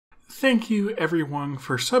Thank you everyone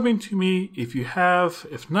for subbing to me. If you have,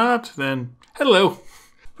 if not, then hello.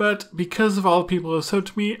 But because of all the people who have subbed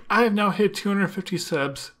to me, I have now hit 250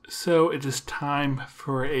 subs, so it is time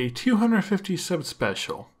for a 250 sub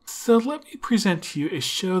special. So let me present to you a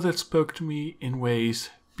show that spoke to me in ways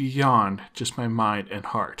beyond just my mind and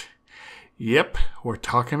heart. Yep, we're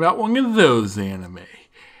talking about one of those anime.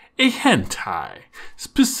 A hentai.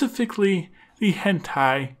 Specifically, the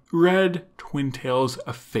hentai Red Twintails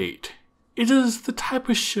of Fate. It is the type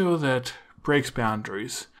of show that breaks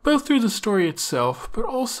boundaries, both through the story itself, but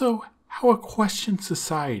also how it questions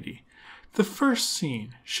society. The first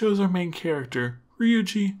scene shows our main character,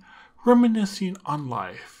 Ryuji, reminiscing on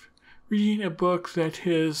life, reading a book that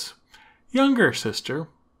his younger sister,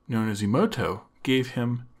 known as Emoto, gave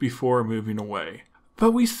him before moving away.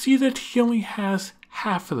 But we see that he only has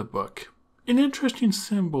half of the book, an interesting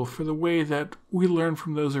symbol for the way that we learn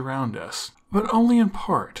from those around us, but only in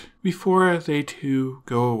part, before they too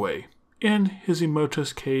go away. In his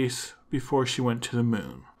Emoto's case, before she went to the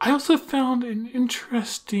moon. I also found an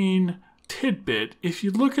interesting tidbit. If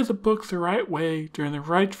you look at the book the right way, during the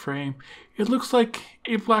right frame, it looks like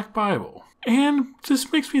a black Bible. And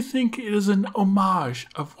this makes me think it is an homage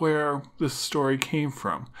of where this story came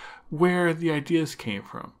from, where the ideas came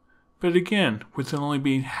from. But again, with it only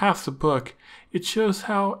being half the book, it shows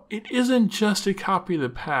how it isn't just a copy of the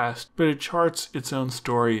past, but it charts its own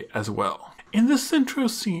story as well. In this intro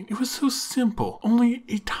scene, it was so simple, only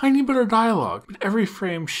a tiny bit of dialogue, but every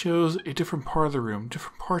frame shows a different part of the room,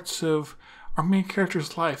 different parts of our main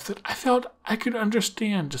character's life that I felt I could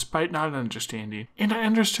understand despite not understanding. And I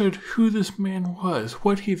understood who this man was,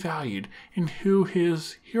 what he valued, and who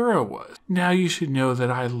his hero was. Now you should know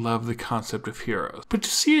that I love the concept of heroes. But to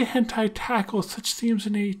see a hentai tackle such themes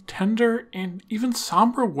in a tender and even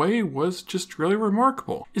somber way was just really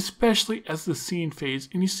remarkable. Especially as the scene fades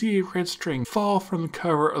and you see a red string fall from the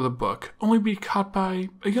cover of the book, only be caught by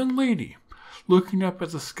a young lady looking up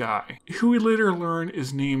at the sky, who we later learn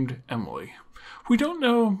is named Emily. We don't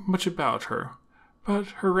know much about her, but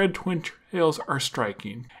her red twintails are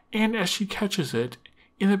striking, and as she catches it,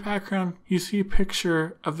 in the background you see a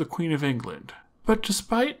picture of the Queen of England. But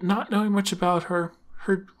despite not knowing much about her,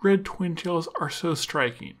 her red twintails are so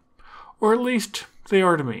striking. Or at least, they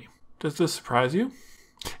are to me. Does this surprise you?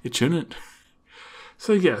 It shouldn't.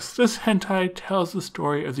 So yes, this hentai tells the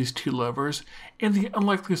story of these two lovers and the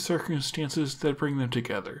unlikely circumstances that bring them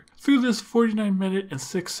together. Through this 49-minute and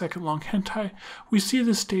 6-second long hentai, we see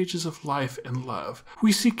the stages of life and love.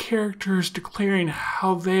 We see characters declaring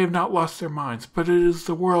how they have not lost their minds, but it is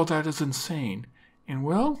the world that is insane. And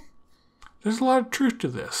well, there's a lot of truth to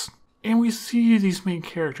this. And we see these main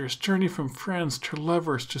characters journey from friends to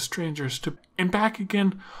lovers to strangers and back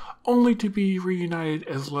again, only to be reunited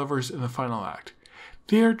as lovers in the final act.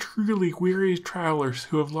 They are truly weary travelers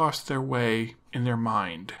who have lost their way in their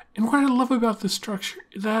mind. And what I love about this structure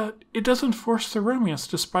is that it doesn't force the romance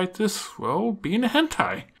despite this, well, being a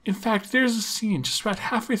hentai. In fact, there's a scene just about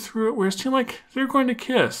halfway through it where it seemed like they're going to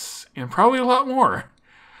kiss, and probably a lot more.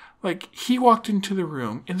 Like, he walked into the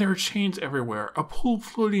room, and there were chains everywhere, a pole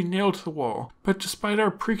floating nailed to the wall. But despite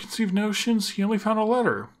our preconceived notions, he only found a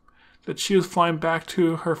letter that she was flying back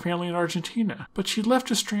to her family in Argentina. But she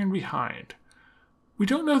left a strand behind. We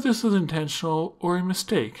don't know if this is intentional or a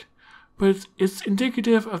mistake, but it's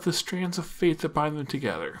indicative of the strands of fate that bind them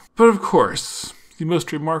together. But of course, the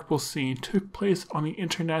most remarkable scene took place on the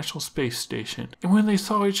International Space Station, and when they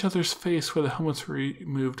saw each other's face where the helmets were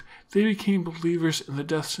removed, they became believers in the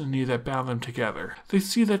destiny that bound them together. They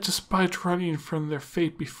see that despite running from their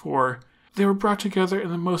fate before, they were brought together in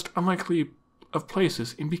the most unlikely of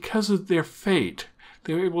places, and because of their fate,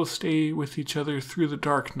 they were able to stay with each other through the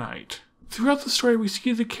dark night. Throughout the story, we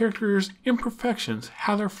see the characters' imperfections,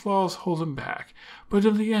 how their flaws hold them back. But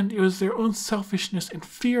in the end, it was their own selfishness and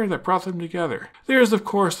fear that brought them together. There's, of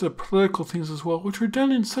course, the political things as well, which were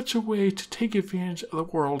done in such a way to take advantage of the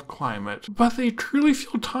world climate. But they truly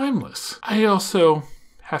feel timeless. I also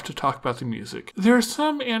have to talk about the music. There are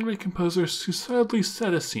some anime composers who subtly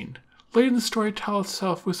set a scene, letting the story tell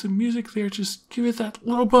itself with some music there just give it that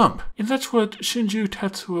little bump. And that's what Shinju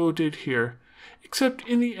Tetsuo did here. Except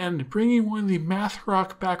in the end, bringing one of the math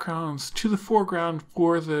rock backgrounds to the foreground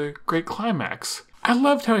for the great climax. I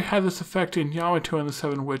loved how he had this effect in Yamato and the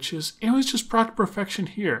Seven Witches, and it was just brought to perfection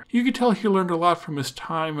here. You could tell he learned a lot from his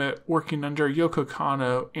time at working under Yoko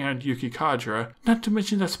Kanno and Yuki Kajira, not to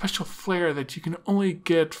mention that special flair that you can only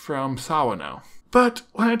get from Sawano. But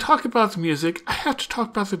when I talk about the music, I have to talk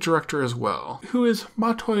about the director as well, who is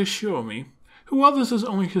Motoi Shiomi, who, while this is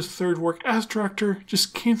only his third work as director,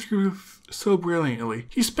 just came through so brilliantly.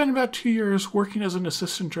 He spent about 2 years working as an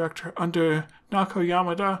assistant director under Naoko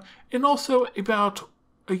Yamada, and also about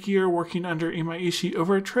a year working under Imaishi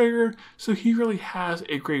over at Traeger, so he really has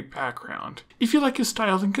a great background. If you like his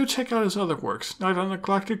style, then go check out his other works, Night on the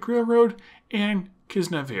Galactic Railroad and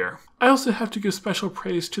Kisnavir. I also have to give special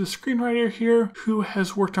praise to the screenwriter here, who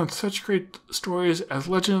has worked on such great stories as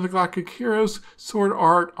Legend of the Galactic Heroes, Sword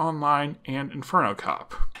Art Online, and Inferno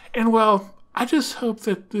Cop. And well, I just hope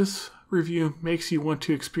that this review makes you want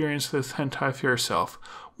to experience this hentai for yourself.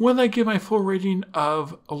 One I give my full rating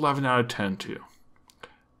of 11 out of 10 to.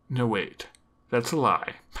 No, wait. That's a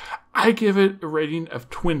lie. I give it a rating of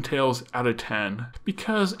Twintails out of 10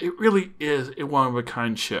 because it really is a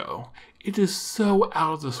one-of-a-kind show. It is so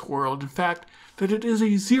out of this world, in fact, that it is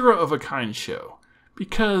a zero-of-a-kind show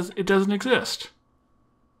because it doesn't exist.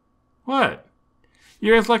 What?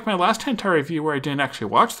 You guys like my last hentai review where I didn't actually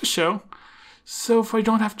watch the show? So if I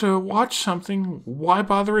don't have to watch something, why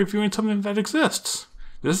bother reviewing something that exists?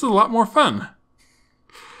 This is a lot more fun.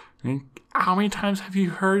 How many times have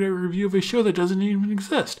you heard a review of a show that doesn't even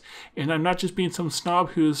exist? And I'm not just being some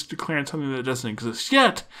snob who's declaring something that doesn't exist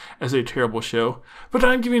yet as a terrible show, but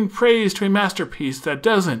I'm giving praise to a masterpiece that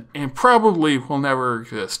doesn't and probably will never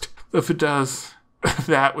exist. If it does,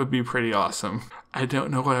 that would be pretty awesome. I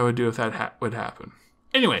don't know what I would do if that would happen.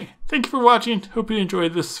 Anyway, thank you for watching. Hope you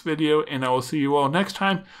enjoyed this video, and I will see you all next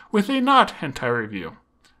time with a not hentai review.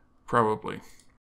 Probably.